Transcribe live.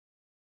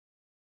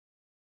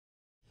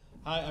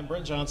Hi, I'm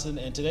Brent Johnson,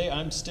 and today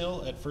I'm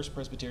still at First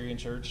Presbyterian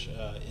Church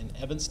in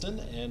Evanston,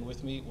 and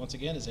with me once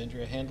again is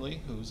Andrea Handley,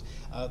 who's,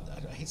 I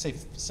hate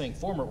saying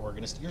former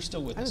organist, you're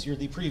still with us, you're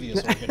the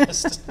previous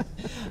organist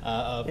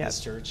of Yes.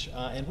 this church,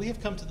 and we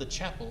have come to the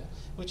chapel,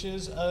 which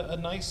is a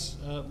nice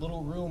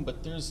little room,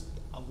 but there's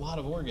a lot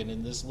of organ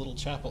in this little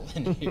chapel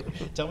in here.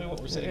 Tell me what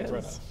we're sitting in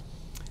front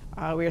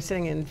of. We are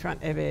sitting in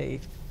front of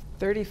a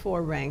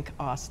 34 rank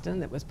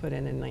Austin that was put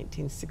in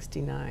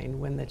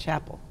 1969 when the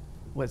chapel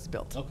was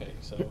built. Okay,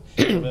 so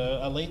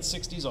a late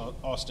 60s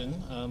Austin,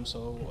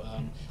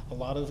 a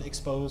lot of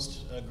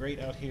exposed grate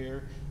out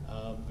here,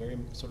 very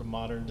sort of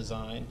modern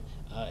design,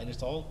 and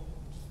it's all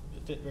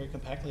fit very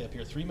compactly up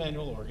here. 3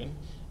 manual organ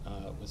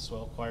with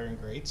swell choir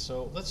and grate.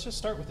 So let's just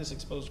start with this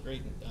exposed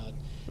grate.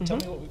 Tell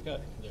me what we've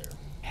got there.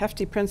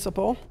 Hefty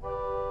principal,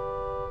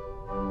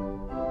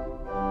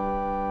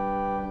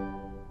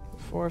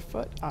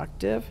 4-foot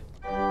octave,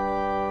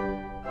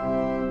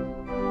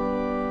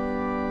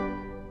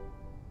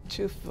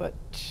 2-foot,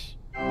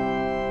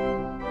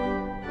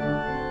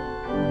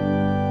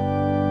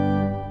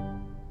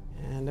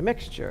 and a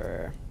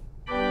mixture.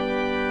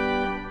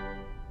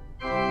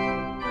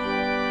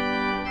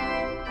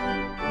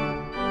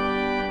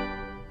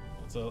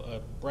 It's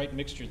a bright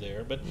mixture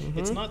there, but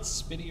it's not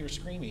spitty or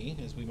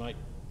screamy as we might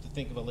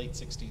think of a late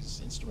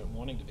 60s instrument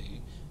wanting to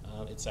be.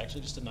 It's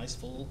actually just a nice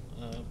full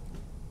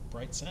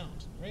bright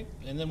sound, right?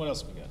 And then what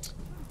else have we got?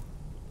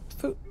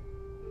 Flute,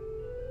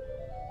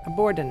 a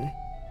Borden.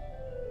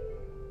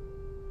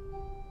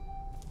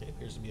 It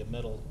appears to be a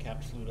metal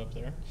capped flute up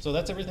there. So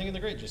that's everything in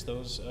the grade, just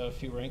those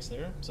few ranks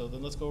there. So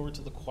then let's go over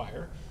to the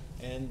choir.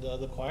 And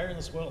the choir and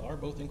the swell are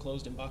both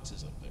enclosed in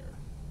boxes up there.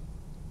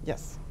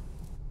 Yes.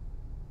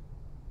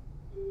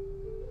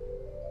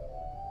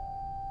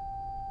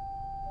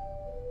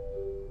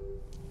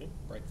 Okay,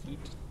 bright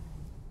flute.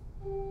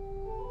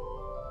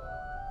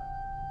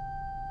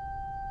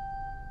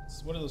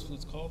 What are those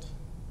flutes called?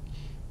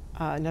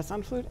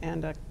 Nesson flute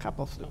and a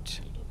couple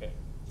flute. Flute, okay.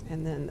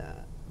 And then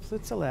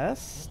flute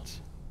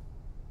celeste.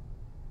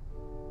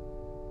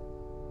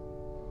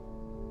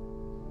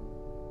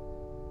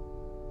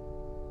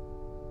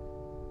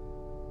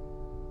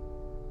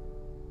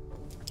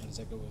 How does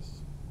that go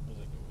with? What does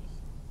that go with?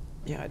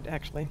 Yeah,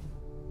 actually.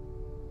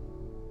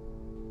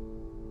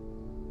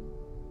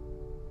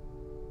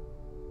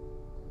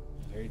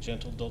 Very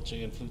gentle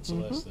Dolce and flute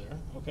celeste there.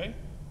 Okay.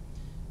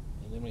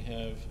 And then we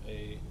have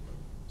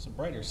some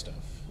brighter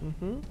stuff.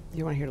 You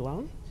want to hear it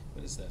alone?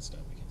 What is that stuff?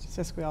 We can see.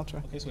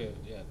 Sesquialtra. Okay, so we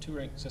have 2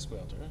 rank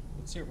sesquialter.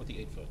 Let's hear it with the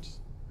 8-foot.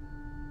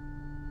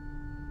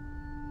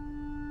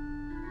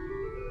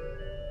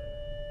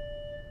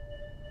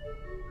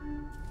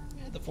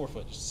 And the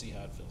 4-foot, just to see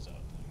how it fills out.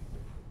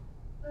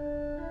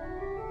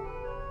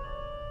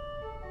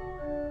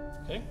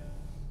 Okay.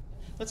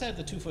 Let's add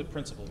the 2-foot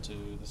principal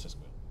to the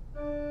sesquialter.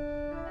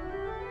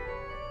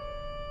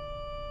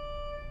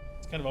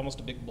 It's kind of almost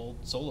a big,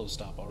 bold solo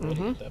stop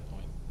already at that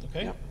point.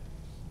 Okay. Yep.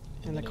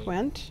 And the then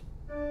quint.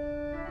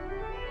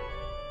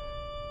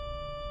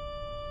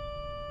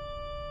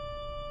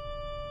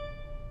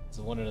 It's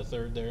a 1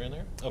 1/3 there in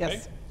there. Okay.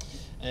 Yes.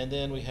 And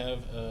then we have,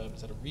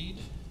 is that a reed?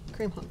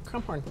 Crumhorn.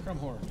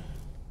 Crumhorn.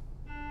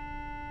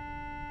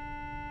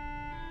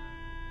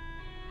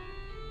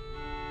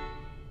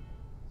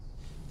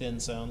 Thin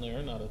sound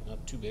there,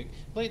 not too big.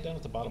 Play it down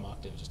at the bottom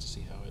octave just to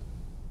see how it does.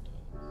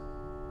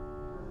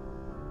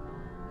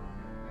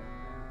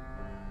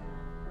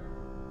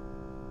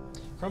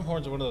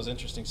 Crumhorns are one of those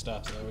interesting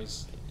stops that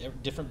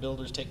different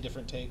builders take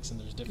different takes, and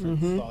there's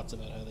different thoughts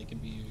about how they can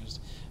be used.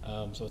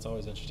 So it's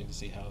always interesting to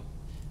see how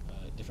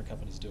different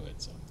companies do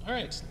it. So, all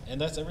right, and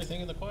that's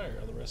everything in the choir.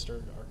 The rest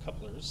are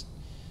couplers.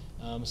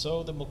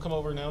 So then we'll come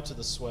over now to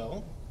the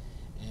swell,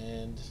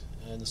 and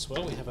the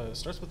swell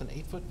starts with an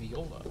 8-foot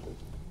viola.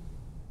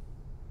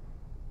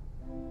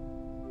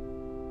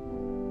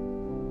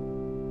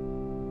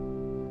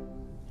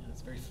 Yeah,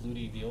 it's very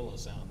fluty viola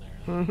sound there.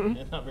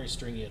 And not very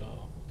stringy at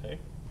all. Okay.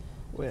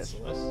 With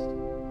Celeste.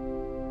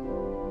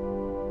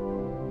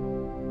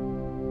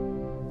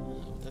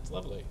 That's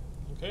lovely.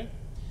 Okay.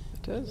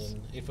 it is.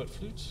 And then 8-foot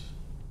flute.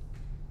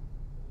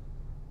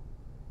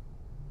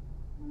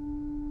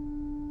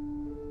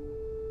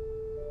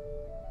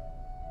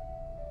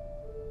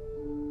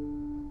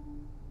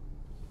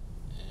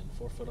 And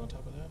 4-foot on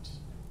top of that.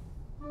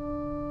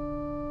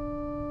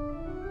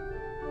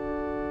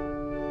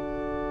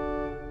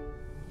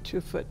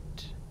 Two-foot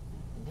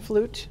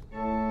flute.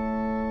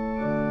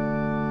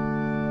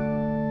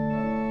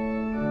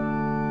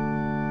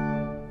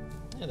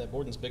 Yeah, that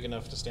Borden's big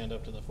enough to stand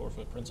up to the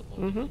 4-foot principal.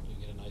 You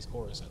get a nice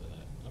chorus out of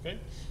that. Okay.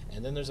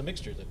 And then there's a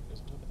mixture that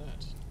goes on top of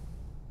that.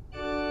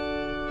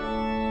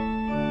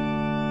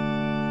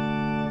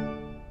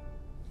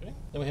 Okay.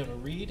 Then we have a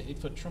reed,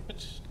 8-foot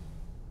trumpet.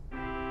 All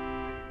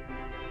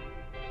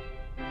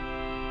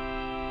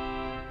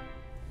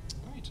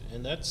right,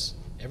 and that's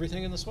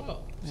everything in the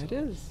swell. It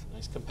is.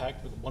 Nice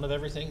compact with one of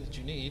everything that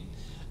you need.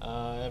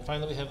 And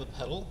finally we have the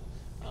pedal,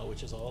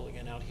 which is all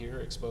again out here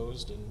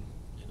exposed in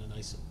a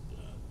nice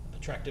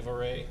attractive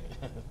array.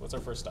 What's our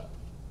first stop?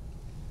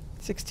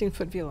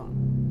 16-foot velo.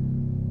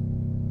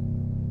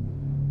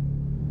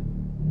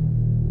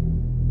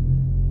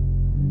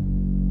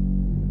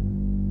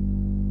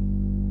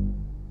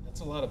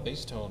 That's a lot of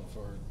bass tone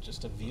for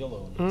just a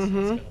violo. It's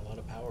got a lot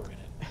of power in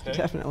it. Okay.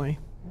 Definitely.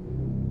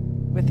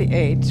 With the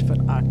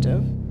 8-foot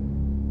octave.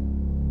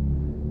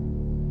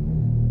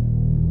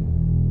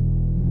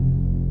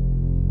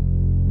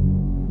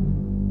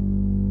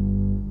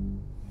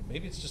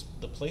 Maybe it's just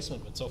the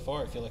placement, but so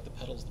far I feel like the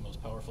pedal's the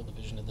most powerful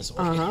division in this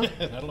organ.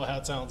 I don't know how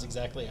it sounds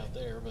exactly out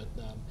there, but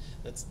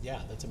that's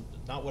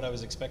not what I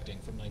was expecting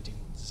from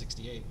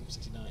 1968,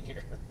 69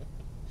 here.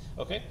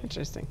 Okay.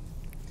 Interesting.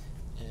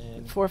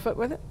 And 4-foot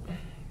with it.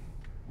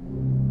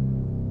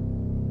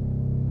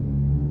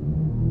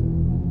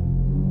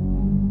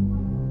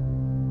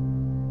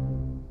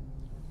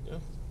 yeah,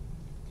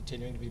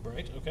 continuing to be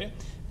bright. Okay.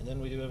 And then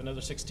we do have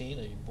another 16,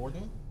 a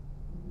Borden.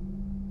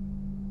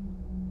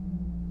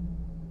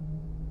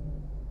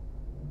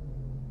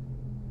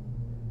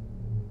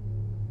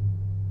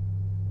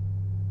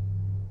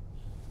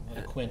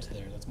 A quint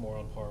there. That's more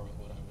on par with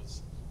what I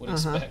would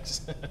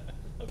expect.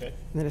 Okay.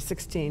 And then a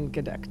 16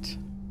 gedeckt.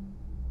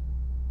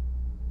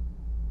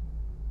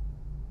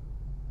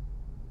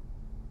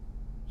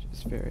 Which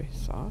is very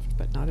soft,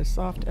 but not as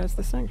soft as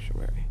the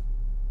Sanctuary.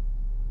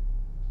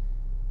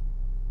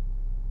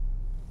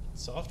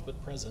 Soft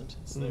but present.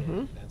 It's there.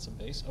 Add some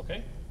bass.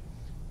 Okay.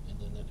 And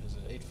then that is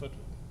an 8-foot.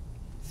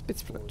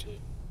 Spitzflute.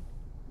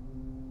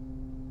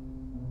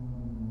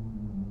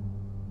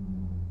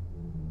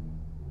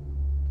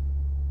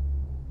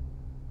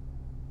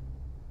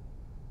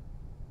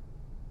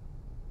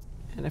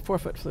 And a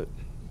 4-foot flute.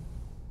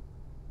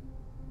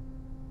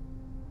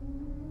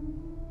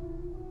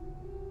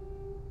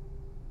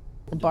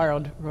 A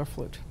borrowed roar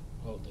flute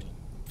Oh,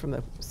 from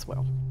the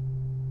swell.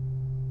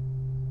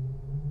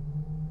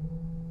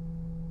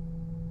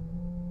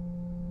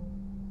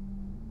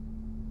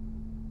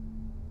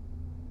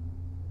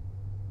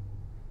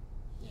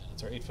 yeah,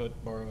 that's our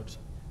 8-foot borrowed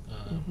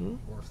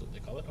roar flute, they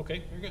call it.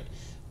 Okay, very good.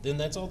 Then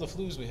that's all the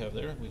flues we have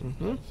there. We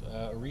have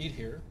a reed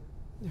here.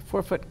 A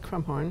 4-foot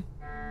crumhorn.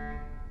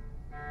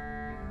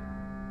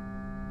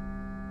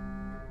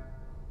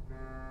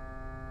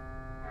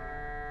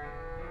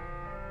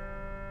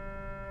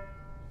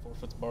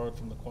 4-foot's borrowed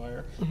from the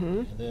choir,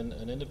 and then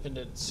an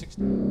independent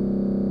 60.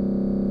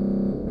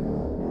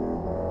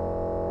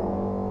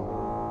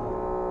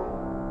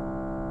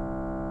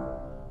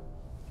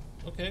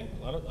 Okay,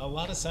 a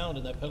lot of sound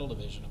in that pedal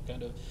division. I'm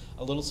kind of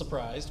a little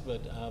surprised,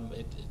 but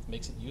it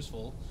makes it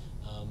useful.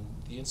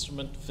 The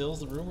instrument fills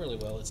the room really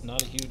well. It's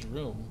not a huge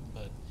room,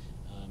 but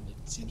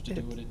it seems to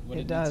do what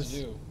it needs to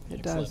do. It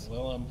Excellent. does.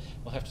 Well,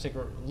 we'll have to take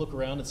a look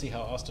around and see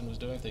how Austin was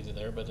doing things in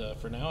there, but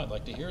for now, I'd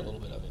like to hear a little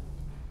bit of it.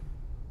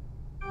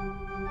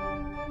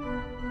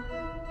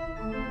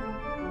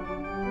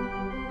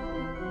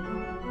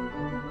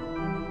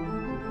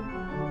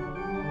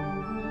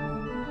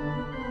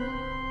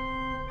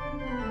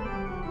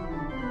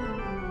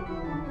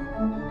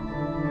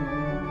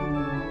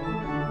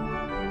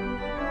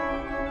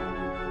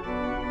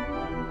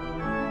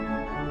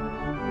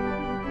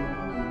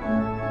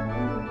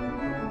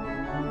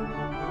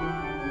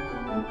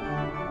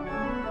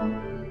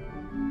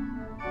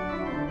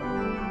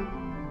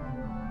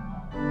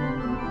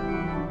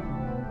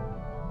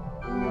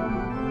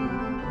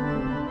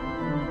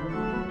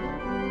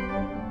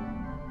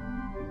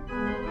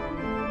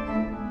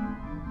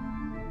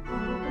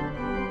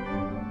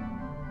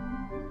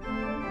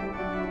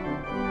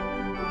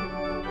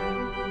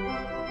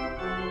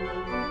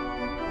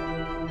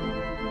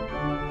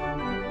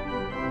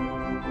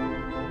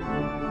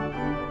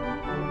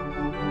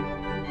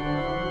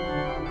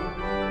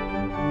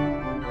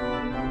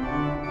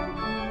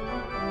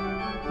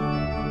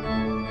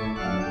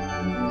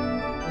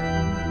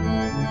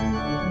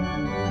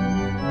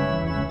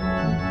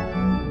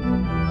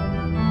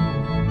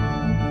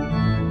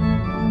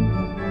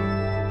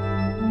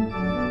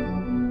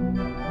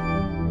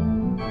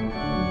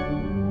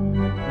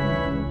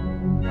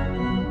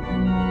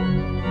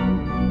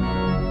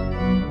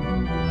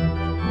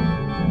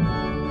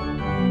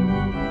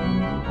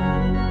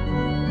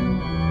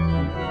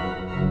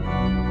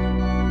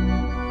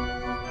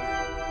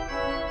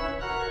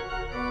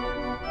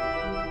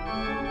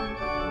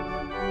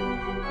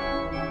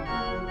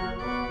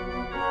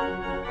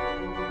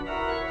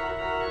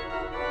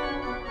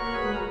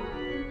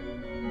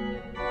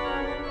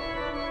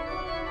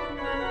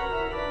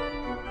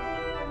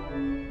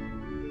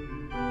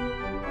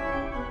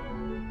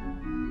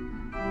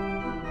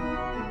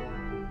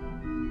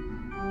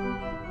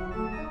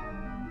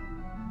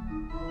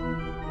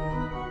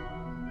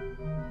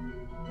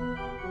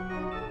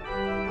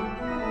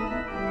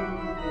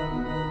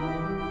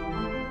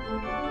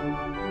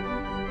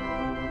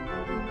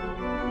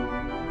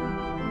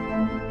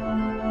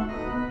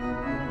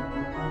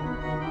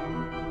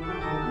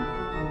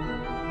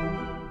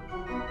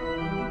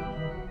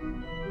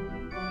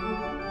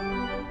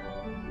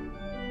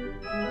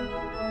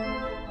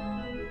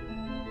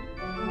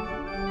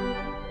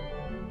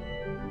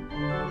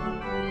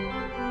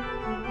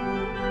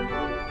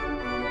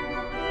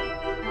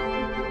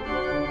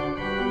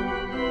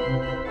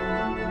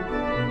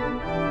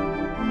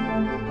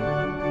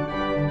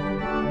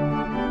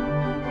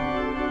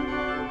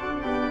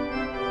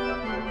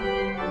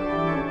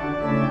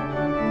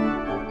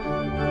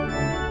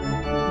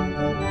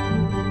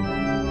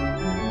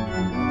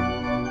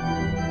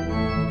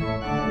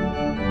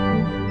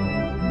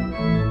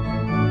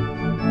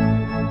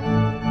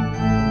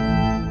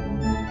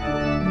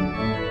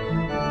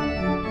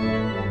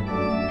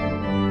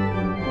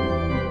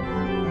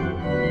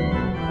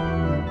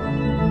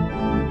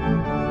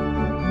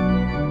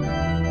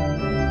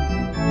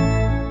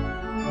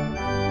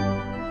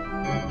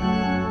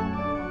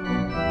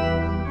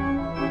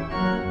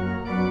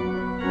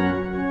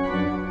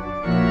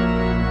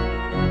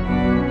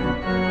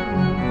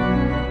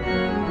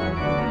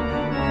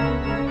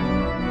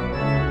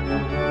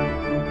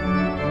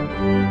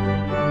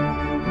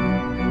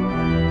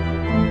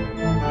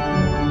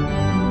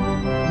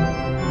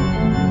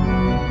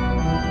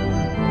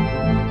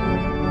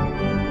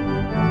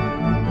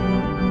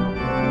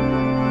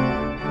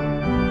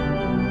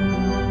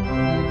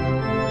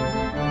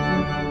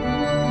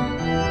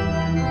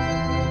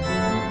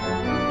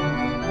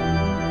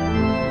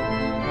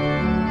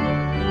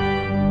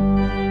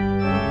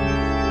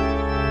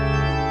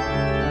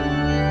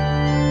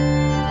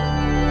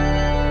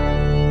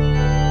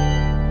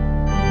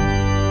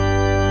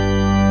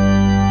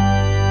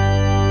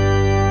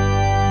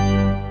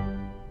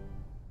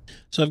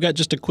 So I've got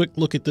just a quick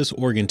look at this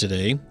organ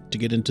today. To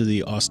get into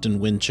the Austin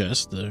wind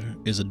chest, there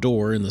is a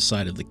door in the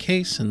side of the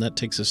case, and that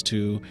takes us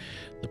to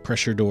the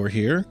pressure door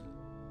here.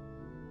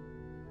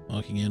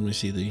 Walking in, we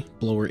see the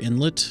blower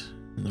inlet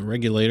and the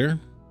regulator,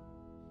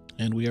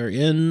 and we are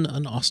in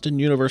an Austin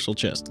universal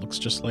chest. Looks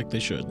just like they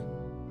should.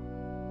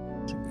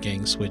 There's a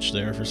gang switch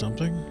there for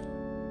something.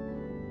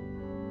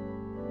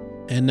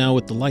 And now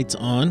with the lights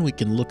on, we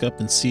can look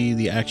up and see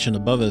the action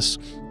above us.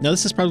 Now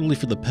this is probably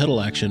for the pedal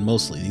action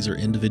mostly. These are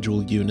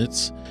individual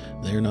units.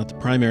 They're not the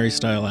primary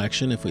style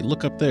action. If we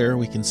look up there,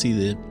 we can see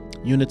the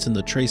units and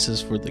the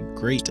traces for the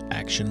grate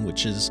action,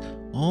 which is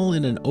all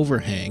in an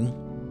overhang.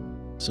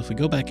 So if we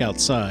go back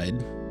outside,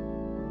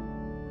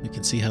 we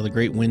can see how the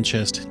great wind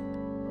chest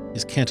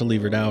is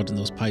cantilevered out and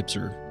those pipes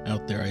are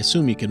out there. I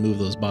assume you can move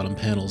those bottom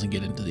panels and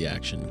get into the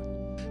action.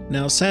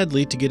 Now,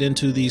 sadly, to get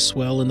into the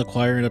swell in the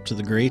choir and up to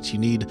the grate, you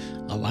need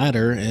a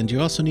ladder, and you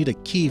also need a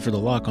key for the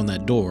lock on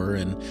that door,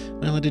 and,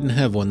 well, I didn't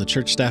have one. The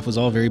church staff was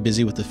all very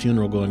busy with the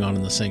funeral going on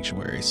in the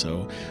sanctuary,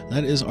 so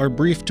that is our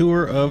brief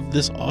tour of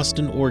this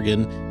Austin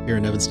organ here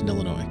in Evanston,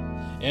 Illinois.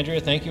 Andrea,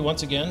 thank you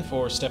once again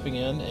for stepping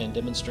in and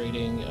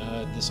demonstrating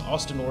this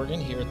Austin organ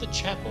here at the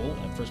chapel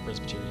at First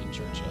Presbyterian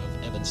Church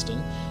of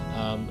Evanston.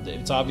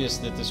 It's obvious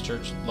that this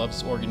church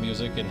loves organ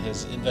music and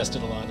has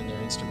invested a lot in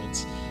their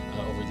instruments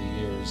over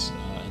the years.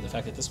 And the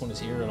fact that this one is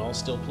here and all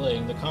still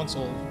playing, the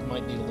console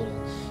might need a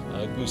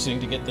little goosing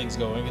to get things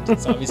going.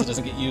 It's obvious it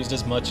doesn't get used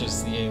as much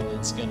as the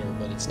Aeolian Skinner,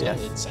 but it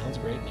sounds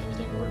great and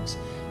everything works.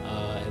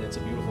 And it's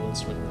a beautiful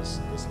instrument in this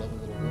lovely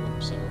little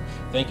room. So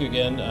thank you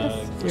again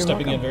for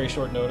stepping in very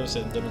short notice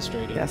and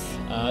demonstrating. Yes.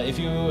 If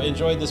you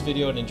enjoyed this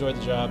video and enjoyed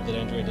the job that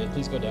Andrea did,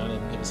 please go down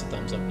and give us a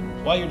thumbs up.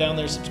 While you're down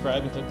there,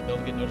 subscribe and click the bell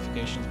to get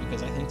notifications,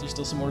 because I think there's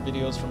still some more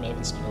videos from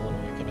Evanston,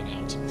 Illinois coming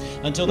out.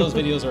 Until those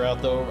videos are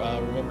out, though,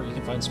 remember you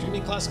can find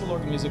streaming classical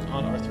organ music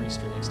on our 3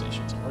 streaming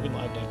stations,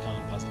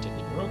 organlive.com,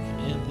 Positively Baroque,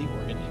 and The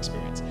Organ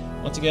Experience.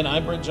 Once again,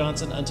 I'm Brent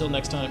Johnson. Until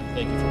next time,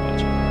 thank you for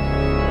watching.